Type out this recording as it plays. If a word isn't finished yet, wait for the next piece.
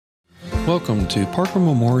Welcome to Parker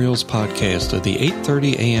Memorial's podcast of the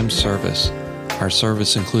 8:30 a.m. service. Our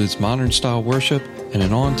service includes modern-style worship and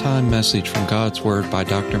an on-time message from God's Word by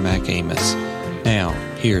Dr. Mac Amos. Now,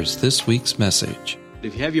 here's this week's message.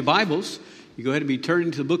 If you have your Bibles, you go ahead and be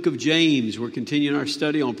turning to the book of James. We're continuing our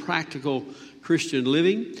study on practical Christian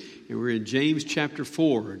living, and we're in James chapter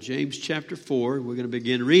 4. James chapter 4, we're going to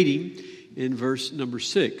begin reading in verse number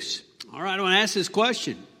 6. All right, I want to ask this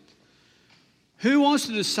question. Who wants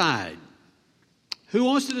to decide? Who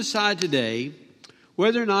wants to decide today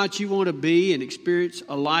whether or not you want to be and experience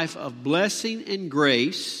a life of blessing and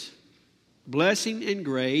grace,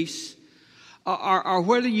 or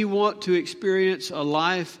whether you want to experience a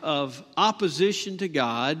life of opposition to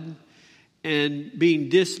God and being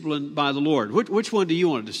disciplined by the Lord? Which one do you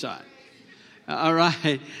want to decide? All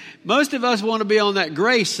right. Most of us want to be on that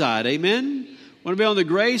grace side, amen? Want to be on the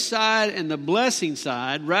grace side and the blessing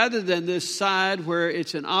side rather than this side where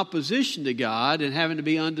it's an opposition to God and having to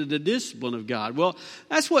be under the discipline of God. Well,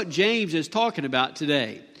 that's what James is talking about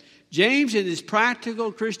today. James, in his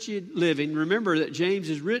practical Christian living, remember that James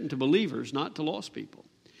is written to believers, not to lost people.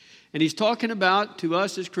 And he's talking about to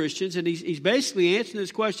us as Christians, and he's basically answering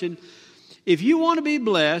this question. If you want to be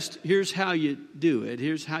blessed, here's how you do it.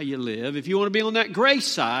 Here's how you live. If you want to be on that grace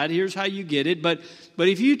side, here's how you get it. But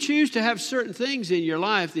if you choose to have certain things in your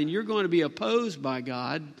life, then you're going to be opposed by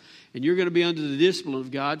God, and you're going to be under the discipline of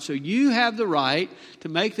God. So you have the right to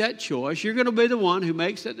make that choice. You're going to be the one who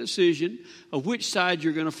makes that decision of which side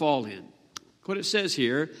you're going to fall in. Look what it says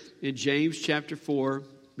here in James chapter 4,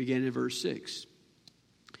 beginning in verse 6.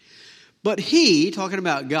 But he, talking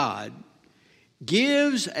about God,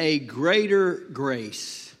 gives a greater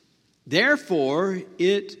grace. Therefore,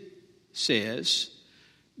 it says,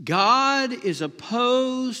 God is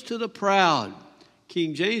opposed to the proud.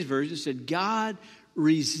 King James Version said, God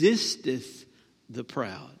resisteth the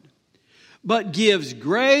proud, but gives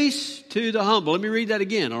grace to the humble. Let me read that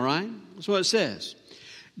again, all right? That's what it says.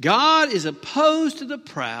 God is opposed to the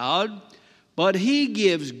proud, but he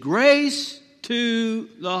gives grace to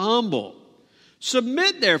the humble.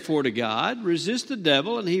 Submit therefore to God, resist the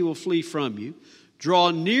devil, and he will flee from you. Draw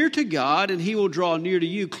near to God, and he will draw near to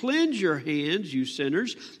you. Cleanse your hands, you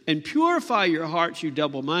sinners, and purify your hearts, you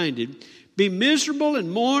double-minded. Be miserable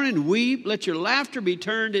and mourn and weep. Let your laughter be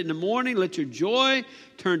turned into mourning. Let your joy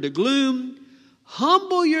turn to gloom.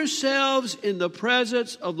 Humble yourselves in the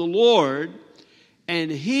presence of the Lord, and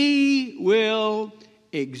he will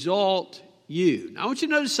exalt you. Now, I want you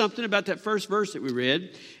to notice something about that first verse that we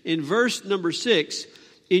read. In verse number 6,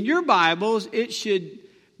 in your Bibles, it should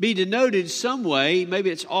be denoted some way. Maybe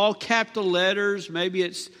it's all capital letters. Maybe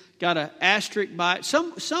it's got an asterisk by it.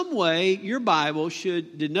 Some way your Bible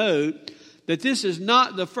should denote that this is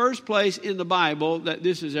not the first place in the Bible that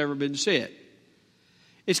this has ever been said.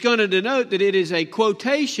 It's going to denote that it is a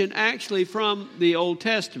quotation actually from the Old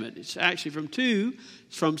Testament. It's actually from two.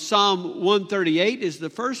 It's from Psalm 138 is the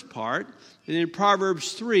first part. And then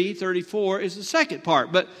Proverbs 3:34 is the second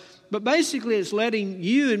part. But basically it's letting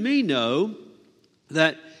you and me know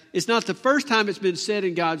that it's not the first time it's been said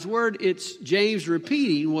in God's Word. It's James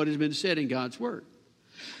repeating what has been said in God's Word.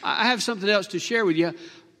 I have something else to share with you.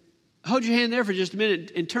 Hold your hand there for just a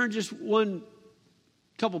minute and turn just one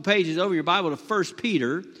couple pages over your Bible to 1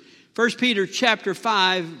 Peter. 1 Peter chapter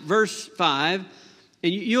 5, verse 5.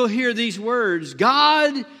 And you'll hear these words.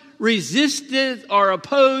 God resisteth or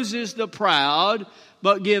opposes the proud,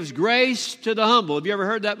 but gives grace to the humble. Have you ever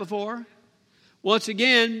heard that before? Once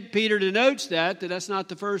again, Peter denotes that's not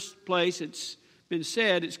the first place it's been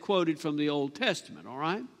said. It's quoted from the Old Testament, all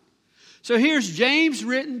right? So here's James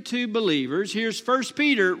written to believers. Here's 1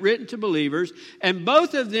 Peter written to believers. And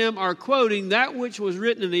both of them are quoting that which was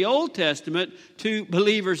written in the Old Testament to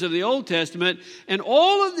believers of the Old Testament. And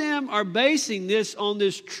all of them are basing this on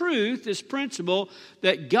this truth, this principle,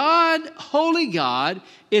 that God, holy God,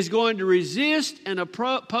 is going to resist and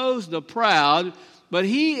oppose the proud, but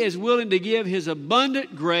he is willing to give his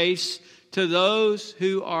abundant grace to those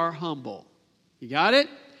who are humble. You got it?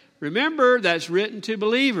 Remember, that's written to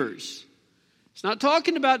believers. It's not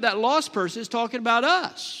talking about that lost person. It's talking about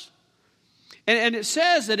us. And it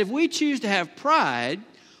says that if we choose to have pride,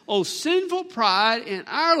 sinful pride in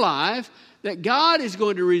our life, that God is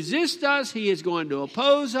going to resist us. He is going to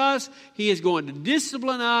oppose us. He is going to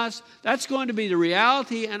discipline us. That's going to be the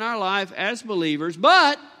reality in our life as believers.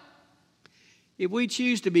 But if we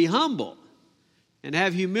choose to be humble and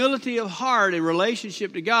have humility of heart in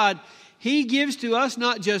relationship to God, he gives to us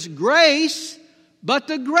not just grace, but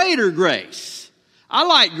the greater grace. I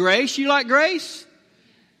like grace. You like grace?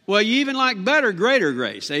 Well, you even like better, greater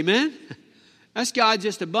grace. Amen? That's God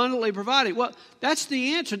just abundantly providing. Well, that's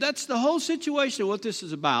the answer. That's the whole situation of what this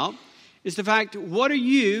is about, is the fact, what are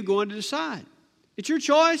you going to decide? It's your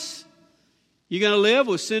choice. You going to live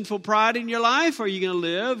with sinful pride in your life, or are you going to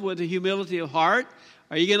live with a humility of heart?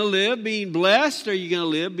 Are you going to live being blessed, or are you going to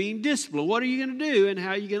live being disciplined? What are you going to do, and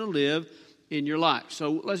how are you going to live in your life?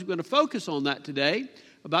 So we're going to focus on that today,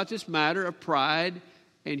 about this matter of pride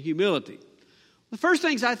and humility. The first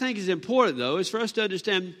things I think is important, though, is for us to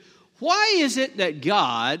understand, why is it that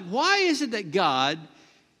God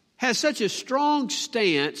has such a strong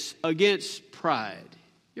stance against pride?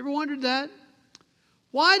 You ever wondered that?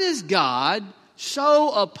 Why does God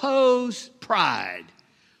so oppose pride?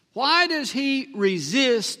 Why does he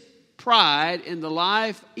resist pride in the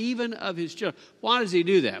life even of his children? Why does he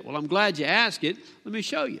do that? Well, I'm glad you asked it. Let me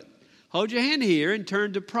show you. Hold your hand here and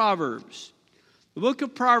turn to Proverbs. The book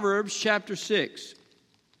of Proverbs, chapter 6.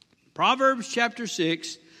 Proverbs, chapter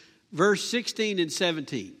 6, verse 16 and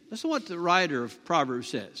 17. Listen to what the writer of Proverbs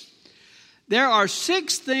says. There are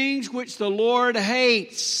 6 things which the Lord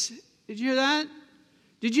hates. Did you hear that?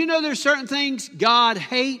 Did you know there's certain things God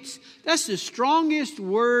hates? That's the strongest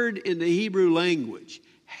word in the Hebrew language.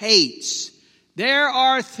 Hates. There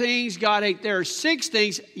are things God hates. There are 6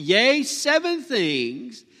 things, yea, 7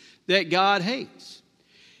 things that God hates.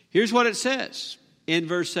 Here's what it says in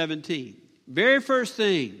verse 17. Very first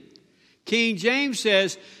thing, King James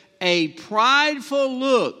says, a prideful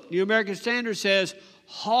look. New American Standard says,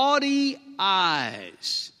 haughty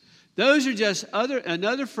eyes. Those are just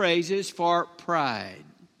another phrases for pride.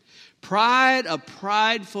 Pride, a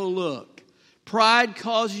prideful look. Pride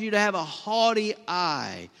causes you to have a haughty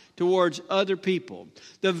eye towards other people.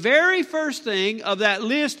 The very first thing of that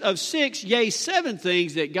list of 6, yea, 7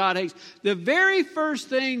 things that God hates, the very first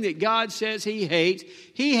thing that God says he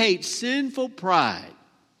hates sinful pride.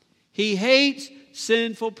 He hates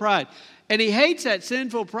sinful pride. And he hates that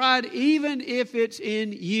sinful pride even if it's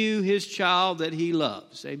in you, his child that he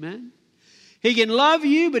loves. Amen? He can love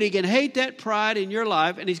you, but he can hate that pride in your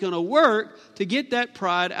life, and he's going to work to get that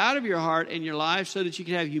pride out of your heart and your life so that you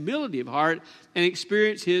can have humility of heart and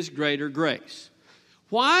experience his greater grace.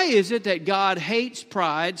 Why is it that God hates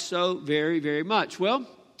pride so very, very much? Well,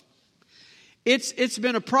 it's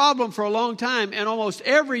been a problem for a long time, and almost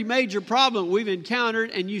every major problem we've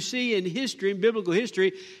encountered and you see in history, in biblical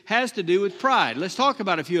history, has to do with pride. Let's talk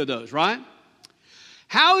about a few of those, right?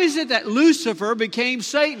 How is it that Lucifer became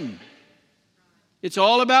Satan? It's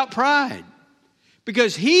all about pride.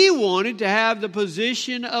 Because he wanted to have the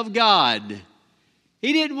position of God.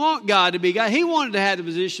 He didn't want God to be God. He wanted to have the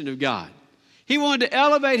position of God. He wanted to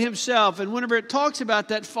elevate himself. And whenever it talks about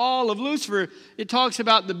that fall of Lucifer, it talks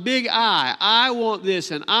about the big I. I want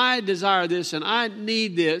this, and I desire this, and I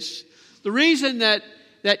need this. The reason that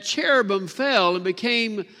cherubim fell and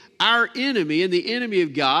became our enemy and the enemy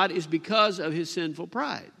of God is because of his sinful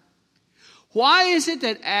pride. Why is it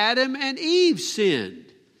that Adam and Eve sinned?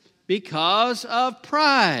 Because of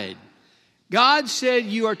pride. God said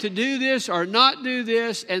you are to do this or not do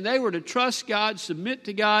this, and they were to trust God, submit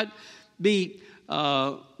to God, be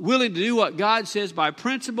willing to do what God says by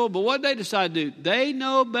principle. But what did they decide to do? They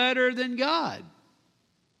know better than God.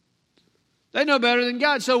 They know better than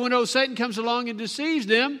God. So when old Satan comes along and deceives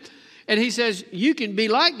them, and he says, you can be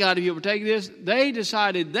like God if you will take this, they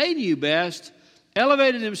decided they knew best,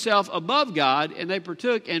 elevated himself above God, and they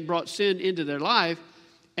partook and brought sin into their life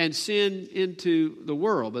and sin into the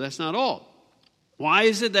world. But that's not all. Why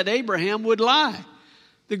is it that Abraham would lie?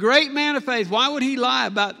 The great man of faith, why would he lie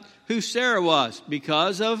about who Sarah was?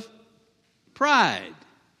 Because of pride.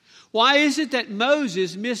 Why is it that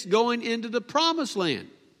Moses missed going into the promised land?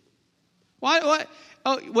 Why?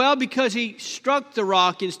 Oh, well, because he struck the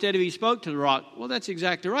rock instead of he spoke to the rock. Well, that's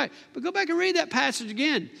exactly right. But go back and read that passage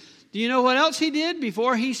again. Do you know what else he did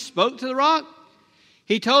before he spoke to the rock?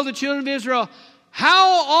 He told the children of Israel,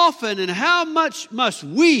 how often and how much must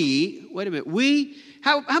we,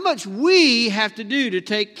 how much we have to do to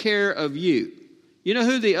take care of you? You know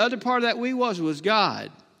who the other part of that we was? Was God.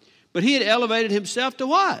 But he had elevated himself to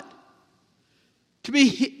what? To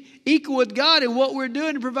be equal with God in what we're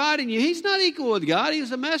doing and providing you. He's not equal with God.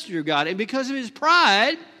 He's a messenger of God. And because of his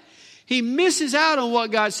pride, he misses out on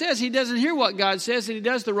what God says. He doesn't hear what God says, and he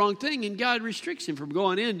does the wrong thing, and God restricts him from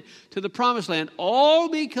going into the promised land, all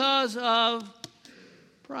because of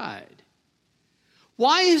pride.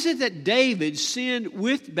 Why is it that David sinned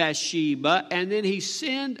with Bathsheba, and then he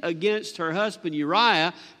sinned against her husband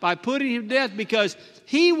Uriah by putting him to death? Because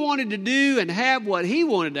he wanted to do and have what he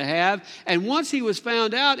wanted to have, and once he was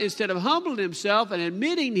found out, instead of humbling himself and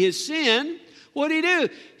admitting his sin, what did he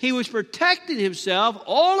do? He was protecting himself,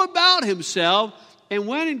 all about himself, and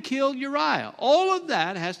went and killed Uriah. All of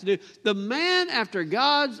that has to do, the man after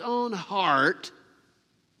God's own heart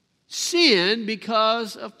sinned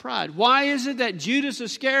because of pride. Why is it that Judas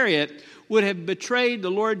Iscariot would have betrayed the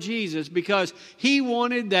Lord Jesus? Because he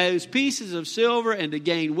wanted those pieces of silver and to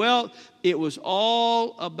gain wealth. It was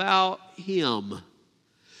all about him.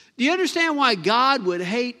 Do you understand why God would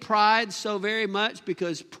hate pride so very much?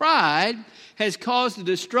 Because pride has caused the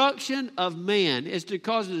destruction of man. It's to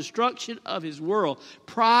cause the destruction of his world.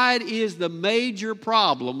 Pride is the major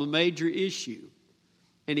problem, the major issue.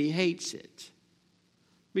 And he hates it.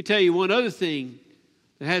 Let me tell you one other thing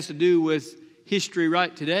that has to do with history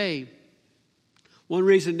right today. One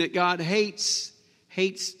reason that God hates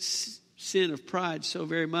sin of pride so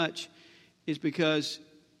very much is because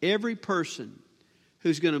every person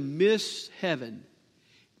who's going to miss heaven,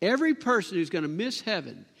 every person who's going to miss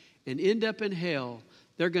heaven and end up in hell,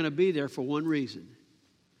 they're going to be there for one reason.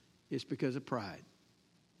 It's because of pride.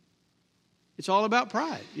 It's all about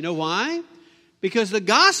pride. You know why? Because the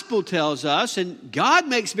gospel tells us, and God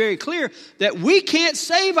makes very clear, that we can't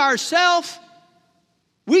save ourselves.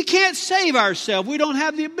 We can't save ourselves. We don't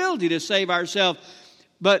have the ability to save ourselves.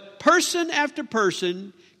 But person after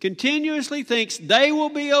person continuously thinks they will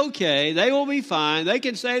be okay, they will be fine, they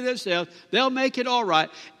can save themselves, they'll make it all right.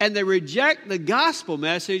 And they reject the gospel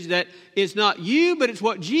message that it's not you, but it's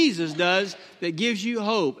what Jesus does that gives you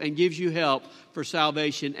hope and gives you help for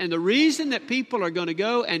salvation. And the reason that people are going to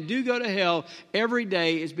go and do go to hell every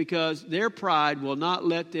day is because their pride will not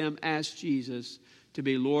let them ask Jesus to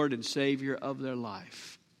be Lord and Savior of their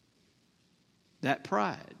life. That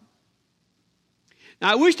pride.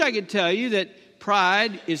 Now, I wish I could tell you that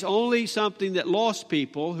pride is only something that lost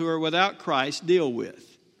people who are without Christ deal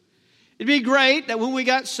with. It'd be great that when we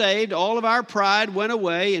got saved, all of our pride went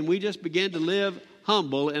away and we just began to live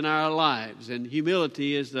humble in our lives. And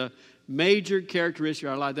humility is the major characteristic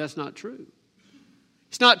of our life. That's not true.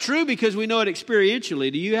 It's not true because we know it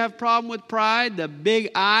experientially. Do you have a problem with pride? The big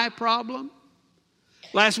I problem?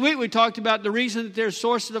 Last week we talked about the reason that there's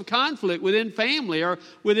sources of conflict within family or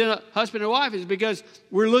within a husband and wife is because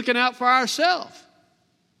we're looking out for ourselves.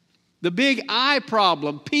 The big I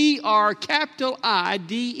problem, P-R-I-D-E.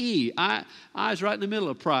 I is right in the middle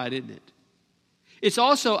of pride, isn't it? It's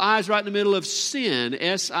also I is right in the middle of sin,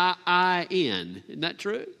 S-I-I-N. Isn't that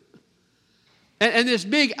true? And this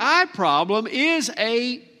big I problem is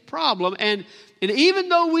a problem. And even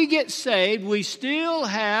though we get saved, we still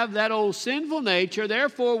have that old sinful nature.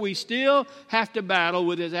 Therefore, we still have to battle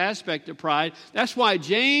with this aspect of pride. That's why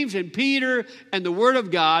James and Peter and the Word of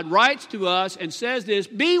God writes to us and says this,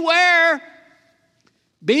 beware,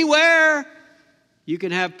 beware. You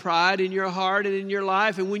can have pride in your heart and in your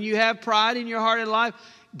life. And when you have pride in your heart and life,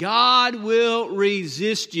 God will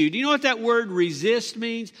resist you. Do you know what that word resist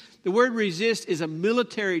means? The word resist is a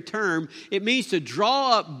military term. It means to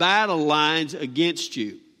draw up battle lines against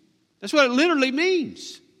you. That's what it literally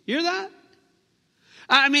means. You hear that?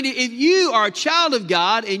 I mean, if you are a child of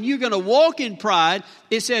God and you're going to walk in pride,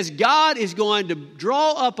 it says God is going to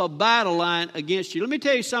draw up a battle line against you. Let me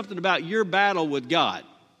tell you something about your battle with God.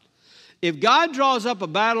 If God draws up a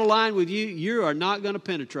battle line with you, you are not going to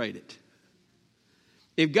penetrate it.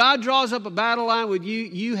 If God draws up a battle line with you,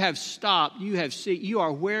 you have stopped, you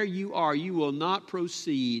are where you are. You will not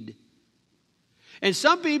proceed. And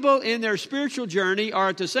some people in their spiritual journey are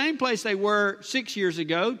at the same place they were 6 years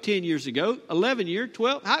ago, 10 years ago, 11 years,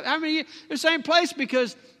 12. How many years? They're the same place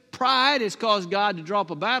because pride has caused God to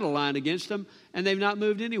drop a battle line against them and they've not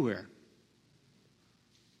moved anywhere.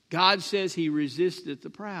 God says He resisteth the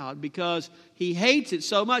proud because He hates it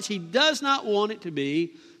so much. He does not want it to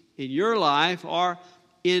be in your life or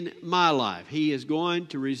in my life. He is going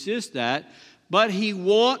to resist that, but He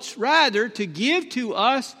wants rather to give to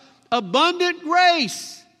us abundant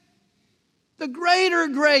grace. The greater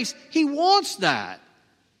grace. He wants that.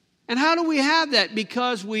 And how do we have that?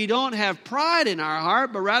 Because we don't have pride in our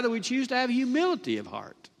heart, but rather we choose to have humility of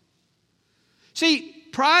heart. See,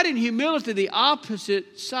 pride and humility are the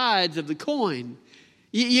opposite sides of the coin.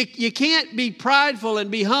 You can't be prideful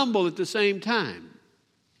and be humble at the same time.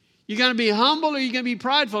 You're going to be humble or you're going to be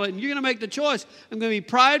prideful, and you're going to make the choice. I'm going to be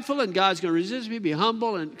prideful and God's going to resist me, be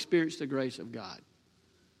humble and experience the grace of God.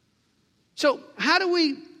 So how do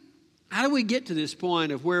we get to this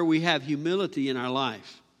point of where we have humility in our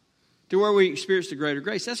life? To where we experience the greater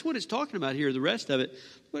grace? That's what it's talking about here, the rest of it.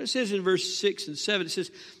 What it says in verse 6 and 7, it says,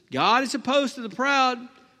 God is opposed to the proud,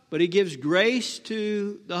 but He gives grace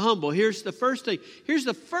to the humble. Here's the first thing. Here's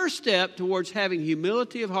the first step towards having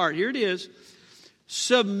humility of heart. Here it is.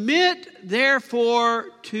 Submit, therefore,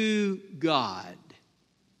 to God.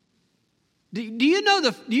 Do you know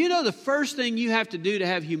the first thing you have to do to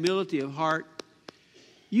have humility of heart?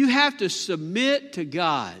 You have to submit to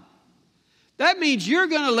God. That means you're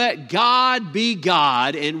going to let God be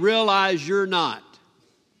God and realize you're not.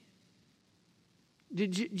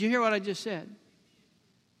 Did you hear what I just said?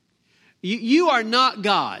 You are not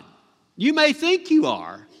God. You may think you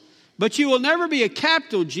are, but you will never be a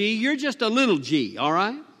capital G. You're just a little g, all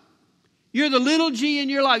right? You're the little g in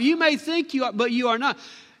your life. You may think you are, but you are not.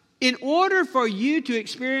 In order for you to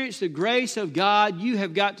experience the grace of God, you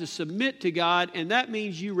have got to submit to God, and that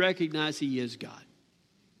means you recognize He is God.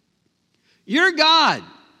 You're God,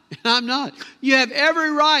 and I'm not. You have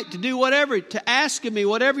every right to do whatever, to ask of me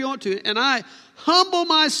whatever you want to, and I humble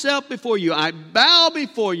myself before you. I bow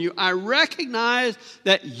before you. I recognize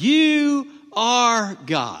that you are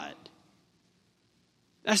God.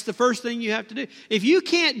 That's the first thing you have to do. If you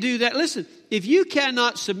can't do that, listen, if you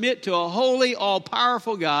cannot submit to a holy,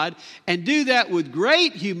 all-powerful God and do that with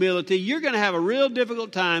great humility, you're going to have a real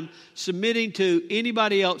difficult time submitting to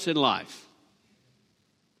anybody else in life.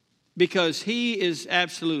 Because He is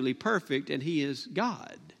absolutely perfect and He is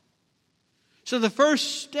God. So the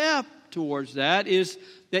first step towards that is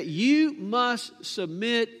that you must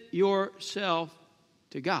submit yourself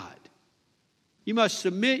to God. You must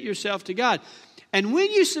submit yourself to God. And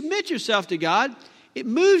when you submit yourself to God, it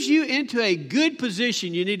moves you into a good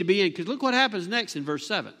position you need to be in. Because look what happens next in verse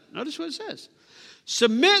 7. Notice what it says.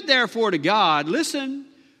 Submit therefore to God. Listen,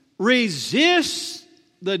 resist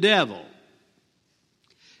the devil.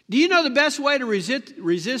 Do you know the best way to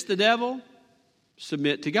resist the devil?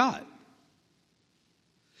 Submit to God.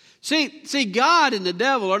 See, God and the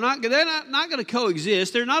devil are not going to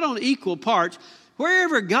coexist. They're not on equal parts.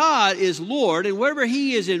 Wherever God is Lord and wherever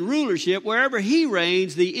He is in rulership, wherever He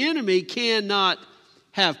reigns, the enemy cannot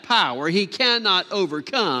have power. He cannot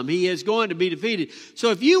overcome. He is going to be defeated.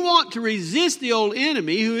 So if you want to resist the old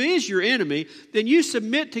enemy, who is your enemy, then you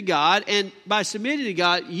submit to God, and by submitting to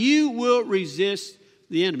God, you will resist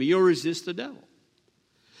the enemy. You'll resist the devil.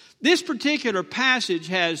 This particular passage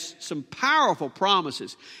has some powerful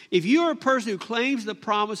promises. If you're a person who claims the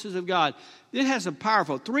promises of God, it has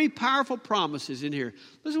three powerful promises in here.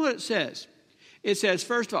 Listen to what it says. It says,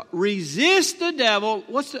 first of all, resist the devil.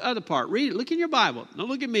 What's the other part? Read it. Look in your Bible. Don't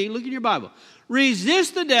look at me. Look in your Bible.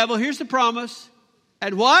 Resist the devil. Here's the promise.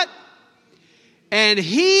 And what? And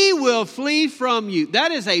he will flee from you.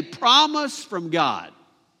 That is a promise from God.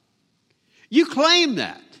 You claim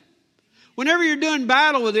that. Whenever you're doing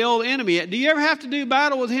battle with the old enemy, do you ever have to do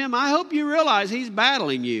battle with him? I hope you realize he's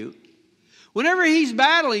battling you. Whenever he's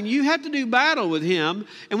battling, you have to do battle with him.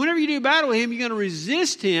 And whenever you do battle with him, you're going to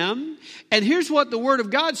resist him. And here's what the Word of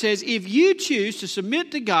God says. If you choose to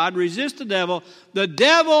submit to God, resist the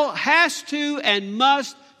devil has to and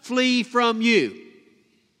must flee from you.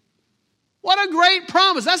 What a great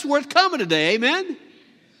promise. That's worth coming today. Amen?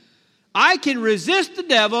 I can resist the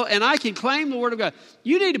devil and I can claim the Word of God.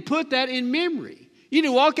 You need to put that in memory. You need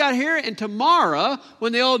to walk out here, and tomorrow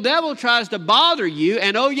when the old devil tries to bother you,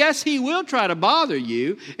 and oh yes, he will try to bother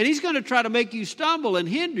you, and he's going to try to make you stumble and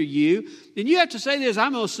hinder you, then you have to say this: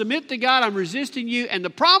 I'm going to submit to God, I'm resisting you, and the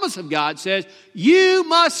promise of God says, you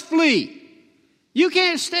must flee. You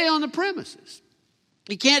can't stay on the premises.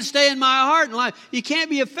 You can't stay in my heart and life. You can't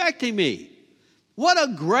be affecting me. What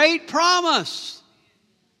a great promise.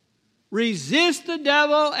 Resist the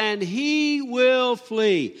devil and he will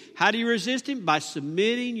flee. How do you resist him? By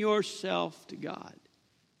submitting yourself to God.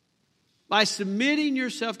 By submitting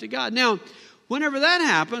yourself to God. Now, whenever that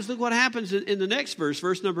happens, look what happens in the next verse,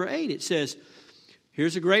 verse number 8. It says,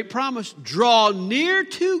 here's a great promise. Draw near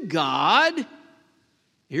to God.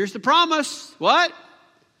 Here's the promise. What?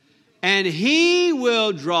 And he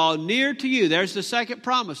will draw near to you. There's the second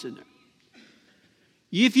promise in there.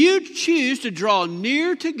 If you choose to draw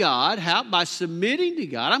near to God, how? By submitting to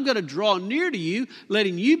God. I'm going to draw near to you,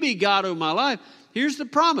 letting you be God over my life. Here's the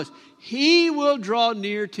promise. He will draw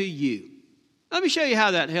near to you. Let me show you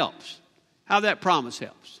how that helps, how that promise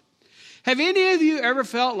helps. Have any of you ever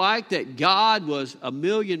felt like that God was a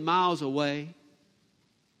million miles away?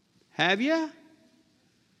 Have you?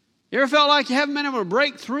 You ever felt like you haven't been able to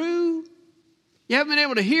break through? You haven't been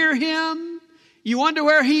able to hear Him? You wonder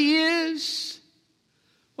where He is?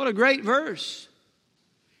 What a great verse.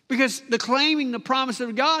 Because the claiming the promise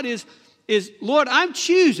of God is, Lord, I'm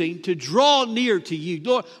choosing to draw near to you.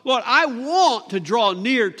 Lord, I want to draw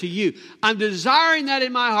near to you. I'm desiring that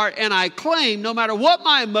in my heart, and I claim, no matter what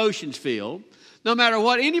my emotions feel, no matter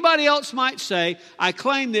what anybody else might say, I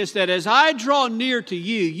claim this, that as I draw near to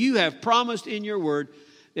you, you have promised in your word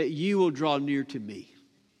that you will draw near to me.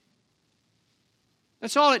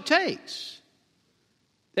 That's all it takes.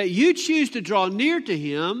 that you choose to draw near to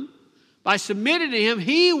Him, by submitting to Him,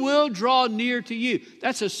 He will draw near to you.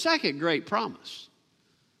 That's a second great promise.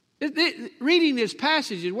 Reading this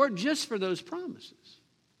passage is worth just for those promises.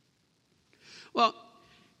 Well,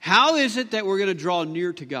 how is it that we're going to draw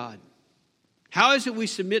near to God? How is it we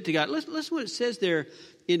submit to God? Listen to what it says there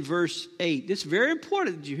in verse 8. It's very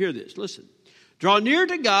important that you hear this. Listen. Draw near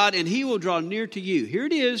to God, and He will draw near to you. Here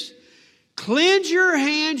it is. Cleanse your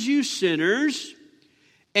hands, you sinners,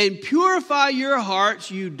 and purify your hearts,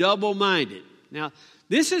 you double-minded. Now,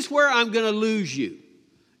 this is where I'm going to lose you.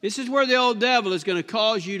 This is where the old devil is going to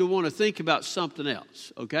cause you to want to think about something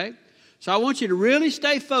else, okay? So I want you to really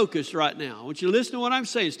stay focused right now. I want you to listen to what I'm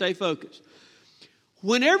saying. Stay focused.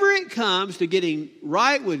 Whenever it comes to getting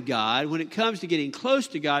right with God, when it comes to getting close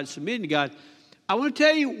to God, submitting to God, I want to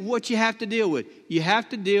tell you what you have to deal with. You have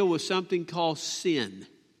to deal with something called sin.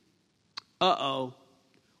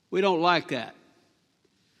 We don't like that.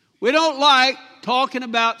 We don't like talking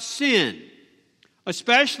about sin,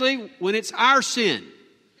 especially when it's our sin.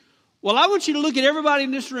 Well, I want you to look at everybody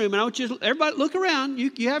in this room, and I want you to, everybody, look around.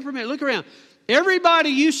 You have for a minute, look around. Everybody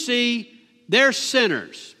you see, they're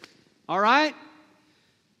sinners. All right?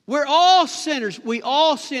 We're all sinners. We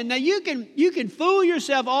all sin. Now, you can fool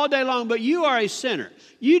yourself all day long, but you are a sinner.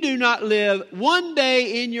 You do not live one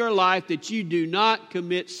day in your life that you do not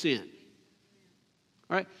commit sin.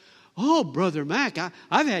 All right? Oh, Brother Mac,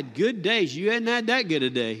 I've had good days. You haven't had that good a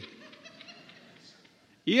day.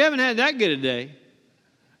 You haven't had that good a day.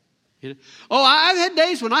 You know? Oh, I've had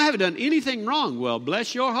days when I haven't done anything wrong. Well,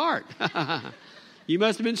 bless your heart. You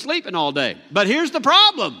must have been sleeping all day. But here's the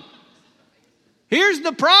problem. Here's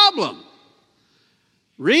the problem.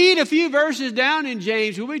 Read a few verses down in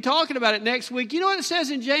James. We'll be talking about it next week. You know what it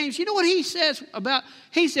says in James? You know what he says about?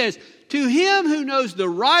 He says, to him who knows the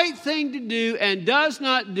right thing to do and does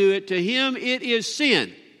not do it, to him it is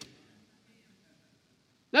sin.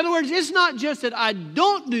 In other words, it's not just that I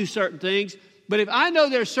don't do certain things, but if I know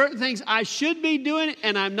there are certain things I should be doing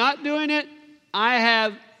and I'm not doing it, I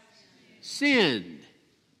have sinned.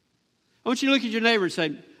 I want you to look at your neighbor and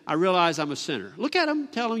say, I realize I'm a sinner. Look at him.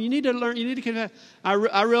 Tell him, you need to learn. You need to confess.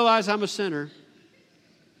 I realize I'm a sinner.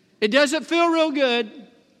 It doesn't feel real good.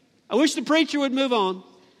 I wish the preacher would move on.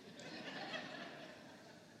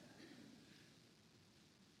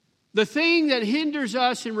 The thing that hinders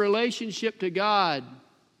us in relationship to God,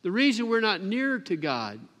 the reason we're not near to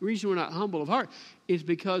God, the reason we're not humble of heart, is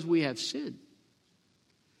because we have sinned.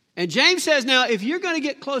 And James says, now, if you're going to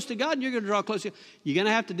get close to God and you're going to draw close to God, you're going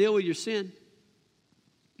to have to deal with your sin.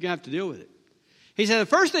 You're going to have to deal with it. He said the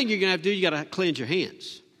first thing you're going to have to do, you got to cleanse your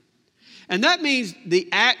hands. And that means the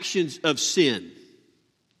actions of sin.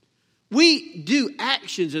 We do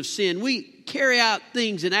actions of sin. We carry out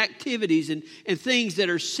things and activities and things that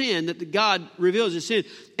are sin that God reveals as sin.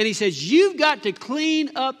 And he says, you've got to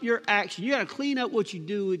clean up your action. You got to clean up what you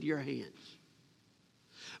do with your hands.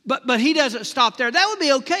 But he doesn't stop there. That would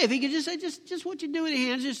be okay if he could just say, just what you do with your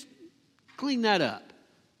hands, just clean that up.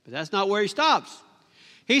 But that's not where he stops.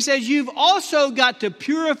 He says, you've also got to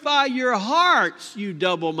purify your hearts, you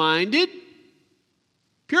double-minded.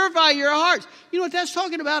 Purify your hearts. You know what that's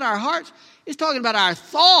talking about, our hearts? It's talking about our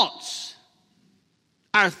thoughts.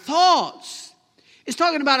 Our thoughts. It's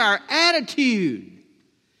talking about our attitude.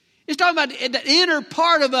 It's talking about the inner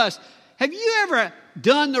part of us. Have you ever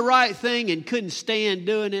done the right thing and couldn't stand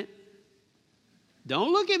doing it?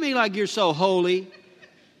 Don't look at me like you're so holy.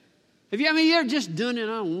 You're just doing it. I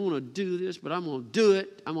don't want to do this, but I'm going to do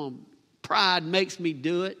it. Pride makes me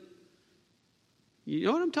do it. You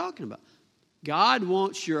know what I'm talking about? God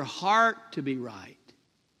wants your heart to be right.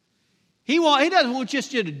 He doesn't want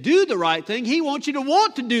just you to do the right thing. He wants you to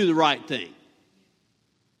want to do the right thing.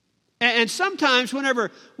 And sometimes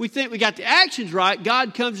whenever we think we got the actions right,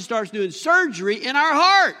 God comes and starts doing surgery in our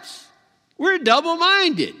hearts. We're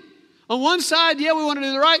double-minded. On one side, we want to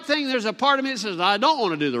do the right thing. There's a part of me that says, I don't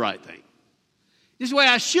want to do the right thing. This is the way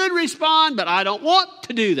I should respond, but I don't want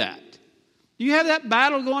to do that. Do you have that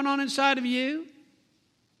battle going on inside of you?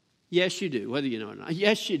 Yes, you do, whether you know it or not.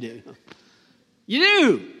 Yes, you do. You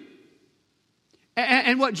do.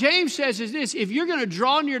 And what James says is this: if you're going to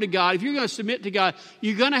draw near to God, if you're going to submit to God,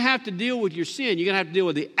 you're going to have to deal with your sin. You're going to have to deal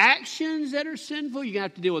with the actions that are sinful. You're going to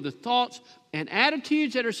have to deal with the thoughts and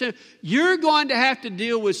attitudes that are sinful. You're going to have to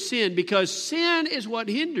deal with sin because sin is what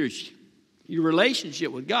hinders your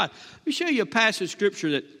relationship with God. Let me show you a passage of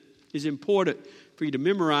Scripture that is important for you to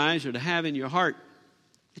memorize or to have in your heart.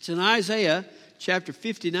 It's in Isaiah chapter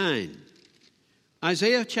 59.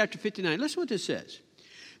 Isaiah chapter 59. Listen to what this says.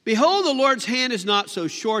 Behold, the Lord's hand is not so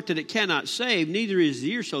short that it cannot save, neither is his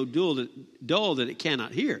ear so dull that it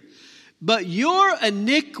cannot hear. But your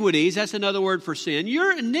iniquities, that's another word for sin,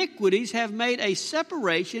 your iniquities have made a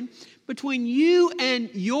separation between you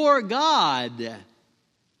and your God.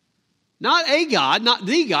 Not a God, not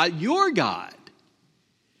the God, your God.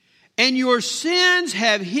 And your sins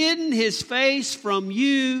have hidden his face from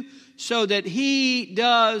you so that he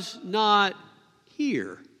does not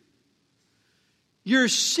hear. Your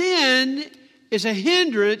sin is a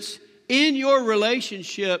hindrance in your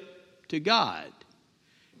relationship to God.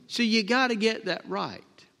 So you got to get that right.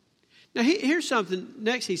 Now here's something.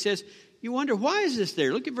 Next he says, you wonder, why is this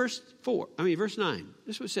there? Look at verse 9.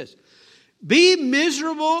 This is what it says. Be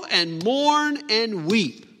miserable and mourn and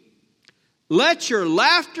weep. Let your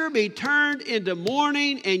laughter be turned into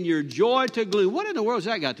mourning and your joy to gloom. What in the world has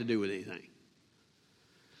that got to do with anything?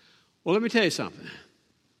 Well, let me tell you something.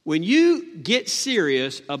 When you get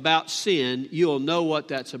serious about sin, you'll know what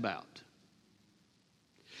that's about.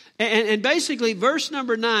 And basically, verse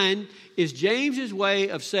number 9 is James's way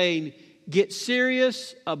of saying, get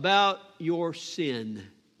serious about your sin.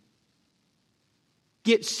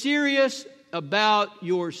 Get serious about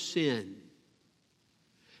your sin.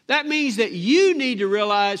 That means that you need to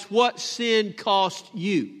realize what sin cost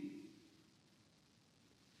you.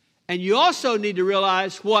 And you also need to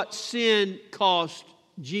realize what sin cost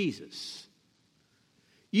Jesus.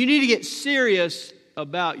 You need to get serious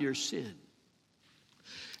about your sin.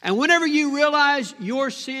 And whenever you realize your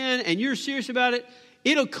sin and you're serious about it,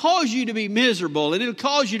 it'll cause you to be miserable and it'll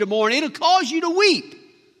cause you to mourn. It'll cause you to weep.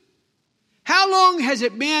 How long has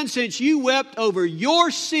it been since you wept over your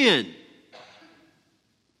sin?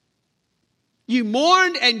 You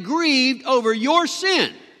mourned and grieved over your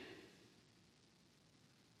sin.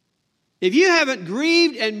 If you haven't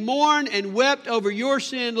grieved and mourned and wept over your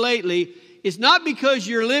sin lately, it's not because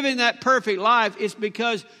you're living that perfect life. It's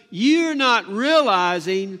because you're not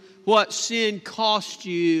realizing what sin cost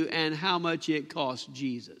you and how much it cost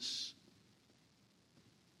Jesus.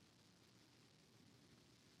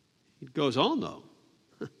 It goes on though.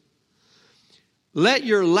 Let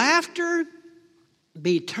your laughter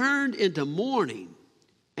be turned into mourning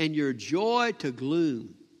and your joy to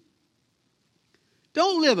gloom.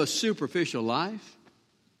 Don't live a superficial life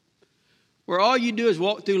where all you do is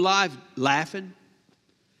walk through life laughing.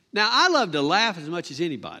 Now, I love to laugh as much as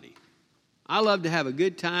anybody. I love to have a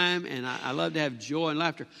good time, and I love to have joy and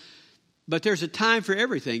laughter. But there's a time for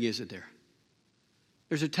everything, isn't there?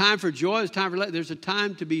 There's a time for joy, there's a time for laughter. There's a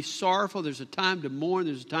time to be sorrowful, there's a time to mourn,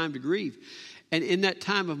 there's a time to grieve. And in that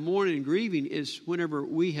time of mourning and grieving is whenever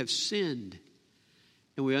we have sinned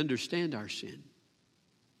and we understand our sin.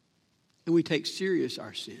 And we take serious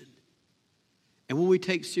our sin. And when we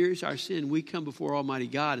take serious our sin, we come before Almighty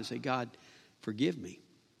God and say, God, forgive me.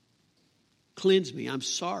 Cleanse me. I'm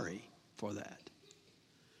sorry for that.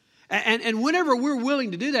 And whenever we're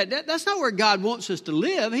willing to do that, that's not where God wants us to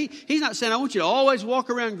live. He's not saying, I want you to always walk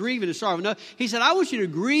around grieving and sorrow. No, he said, I want you to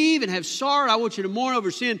grieve and have sorrow. I want you to mourn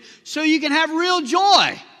over sin so you can have real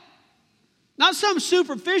joy. Not some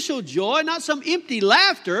superficial joy, not some empty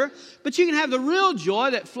laughter, but you can have the real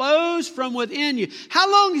joy that flows from within you. How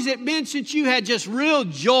long has it been since you had just real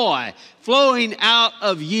joy flowing out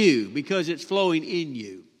of you because it's flowing in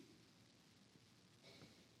you?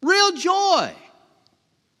 Real joy.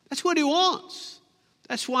 That's what he wants.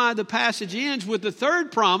 That's why the passage ends with the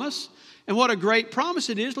third promise. And what a great promise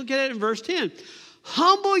it is. Look at it in verse 10.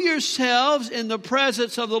 Humble yourselves in the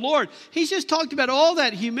presence of the Lord. He's just talked about all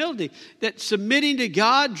that humility, that submitting to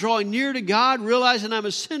God, drawing near to God, realizing I'm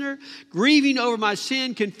a sinner, grieving over my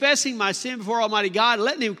sin, confessing my sin before Almighty God,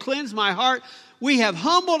 letting him cleanse my heart. We have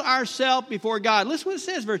humbled ourselves before God. Listen what it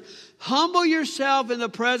says, verse. Humble yourself in the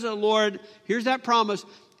presence of the Lord. Here's that promise.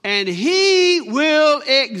 And he will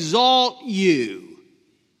exalt you.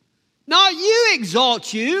 Not you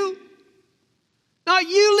exalt you. Not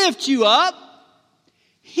you lift you up.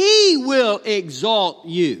 He will exalt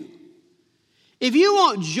you. If you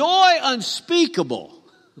want joy unspeakable,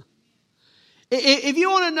 if you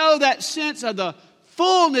want to know that sense of the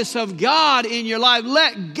fullness of God in your life,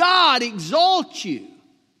 let God exalt you.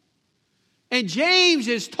 And James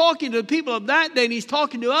is talking to the people of that day, and he's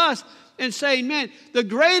talking to us and saying, man, the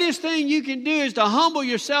greatest thing you can do is to humble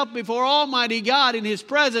yourself before Almighty God in his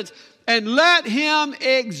presence and let him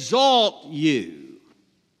exalt you.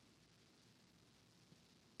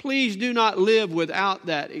 Please do not live without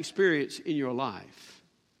that experience in your life.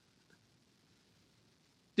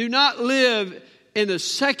 Do not live in the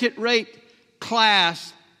second-rate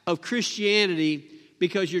class of Christianity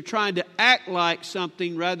because you're trying to act like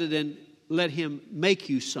something rather than let him make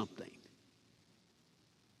you something.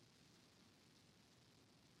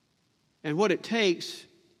 And what it takes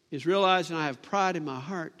is realizing I have pride in my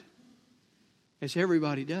heart. as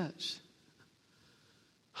everybody does.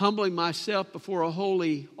 Humbling myself before a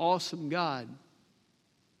holy, awesome God.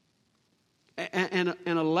 And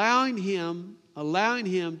allowing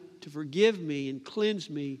Him to forgive me and cleanse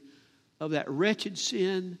me of that wretched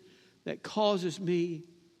sin that causes me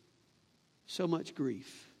so much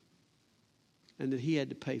grief. And that He had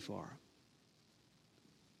to pay for.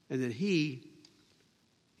 And that He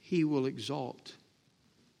will exalt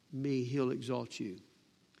me. He'll exalt you.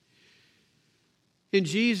 In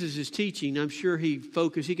Jesus' teaching, I'm sure He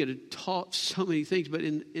could have taught so many things, but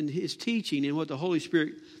in His teaching and what the Holy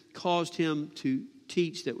Spirit caused Him to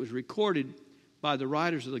teach that was recorded by the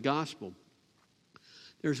writers of the gospel,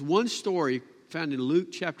 there's one story found in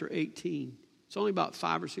Luke chapter 18. It's only about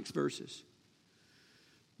 5 or 6 verses.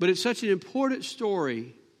 But it's such an important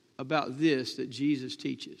story about this that Jesus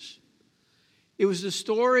teaches. It was the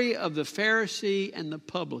story of the Pharisee and the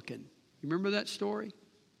publican. You remember that story?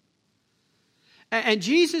 And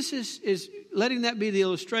Jesus is letting that be the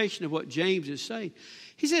illustration of what James is saying.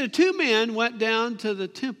 He said 2 men went down to the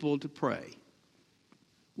temple to pray.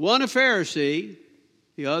 One a Pharisee,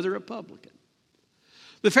 the other a publican.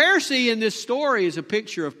 The Pharisee in this story is a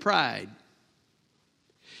picture of pride.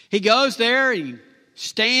 He goes there and he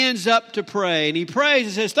stands up to pray. And he prays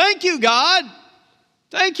and says, "Thank you, God.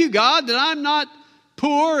 Thank you, God, that I'm not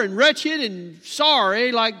poor and wretched and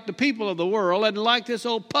sorry like the people of the world and like this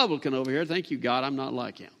old publican over here. Thank you, God, I'm not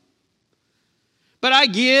like him. But I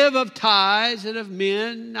give of tithes and of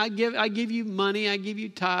men. I give you money. I give you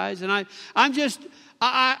tithes. And I'm just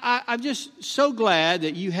so glad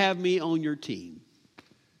that you have me on your team."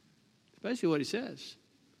 That's basically what he says.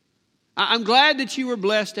 I'm glad that you were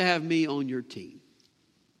blessed to have me on your team.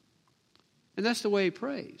 And that's the way he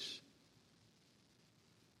prays.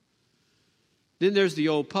 Then there's the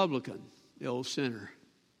old publican, the old sinner.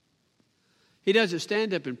 He doesn't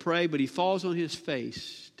stand up and pray, but he falls on his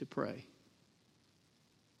face to pray.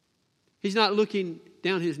 He's not looking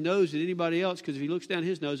down his nose at anybody else, because if he looks down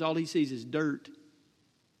his nose, all he sees is dirt.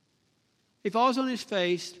 He falls on his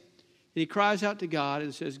face and he cries out to God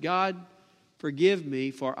and says, "God, forgive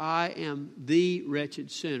me, for I am the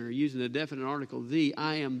wretched sinner." Using the definite article,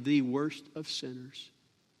 I am the worst of sinners.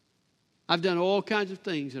 I've done all kinds of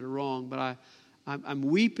things that are wrong, but I'm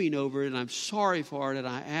weeping over it and I'm sorry for it, and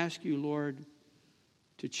I ask you, Lord,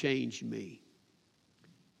 to change me.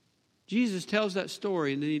 Jesus tells that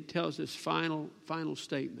story, and then he tells this final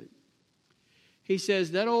statement. He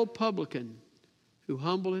says, that old publican who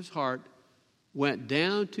humbled his heart went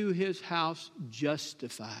down to his house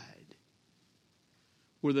justified,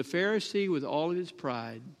 where the Pharisee, with all of his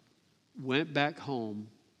pride, went back home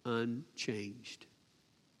unchanged.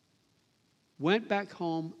 Went back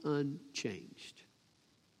home unchanged.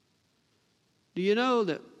 Do you know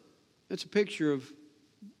that that's a picture of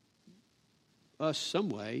us some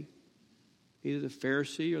way, either the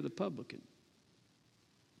Pharisee or the publican?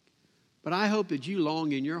 But I hope that you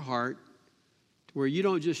long in your heart to where you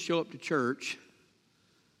don't just show up to church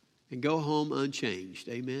and go home unchanged.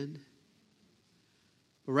 Amen?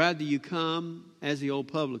 But rather you come as the old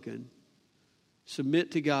publican,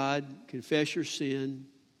 submit to God, confess your sin,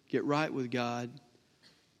 get right with God,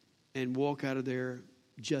 and walk out of there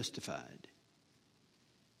justified.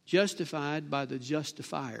 Justified by the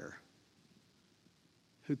justifier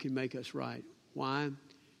who can make us right. Why?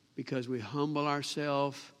 Because we humble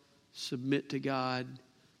ourselves, submit to God,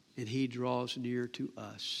 and He draws near to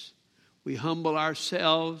us. We humble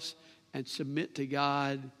ourselves and submit to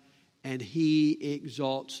God, and He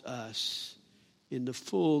exalts us in the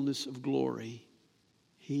fullness of glory.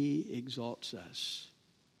 He exalts us.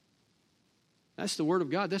 That's the Word of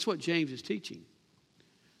God. That's what James is teaching.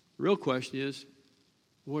 The real question is,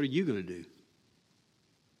 what are you going to do?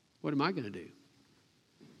 What am I going to do?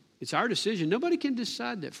 It's our decision. Nobody can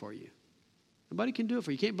decide that for you. Nobody can do it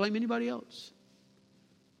for you. You can't blame anybody else.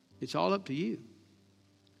 It's all up to you.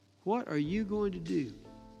 What are you going to do?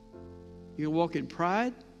 You going to walk in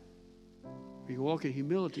pride? Or you going to walk in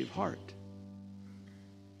humility of heart?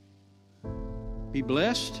 Be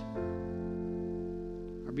blessed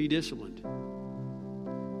or be disciplined?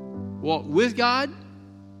 Walk with God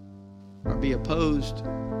or be opposed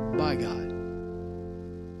by God?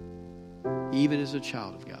 Even as a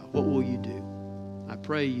child of God, what will you do? I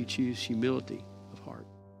pray you choose humility of heart.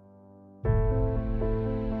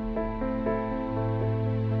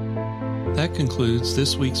 That concludes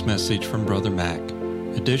this week's message from Brother Mac.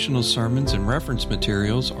 Additional sermons and reference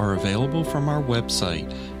materials are available from our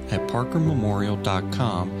website at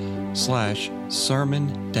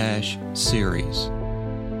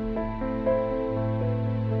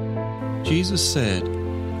parkermemorial.com/sermon-series. Jesus said,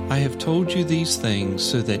 I have told you these things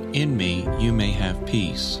so that in me you may have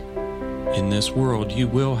peace. In this world you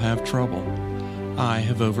will have trouble. I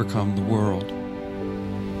have overcome the world.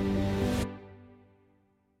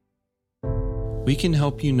 We can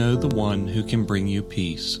help you know the one who can bring you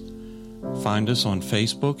peace. Find us on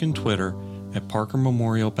Facebook and Twitter at Parker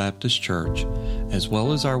Memorial Baptist Church, as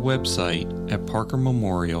well as our website at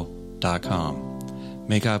parkermemorial.com.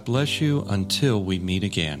 May God bless you until we meet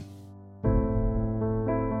again.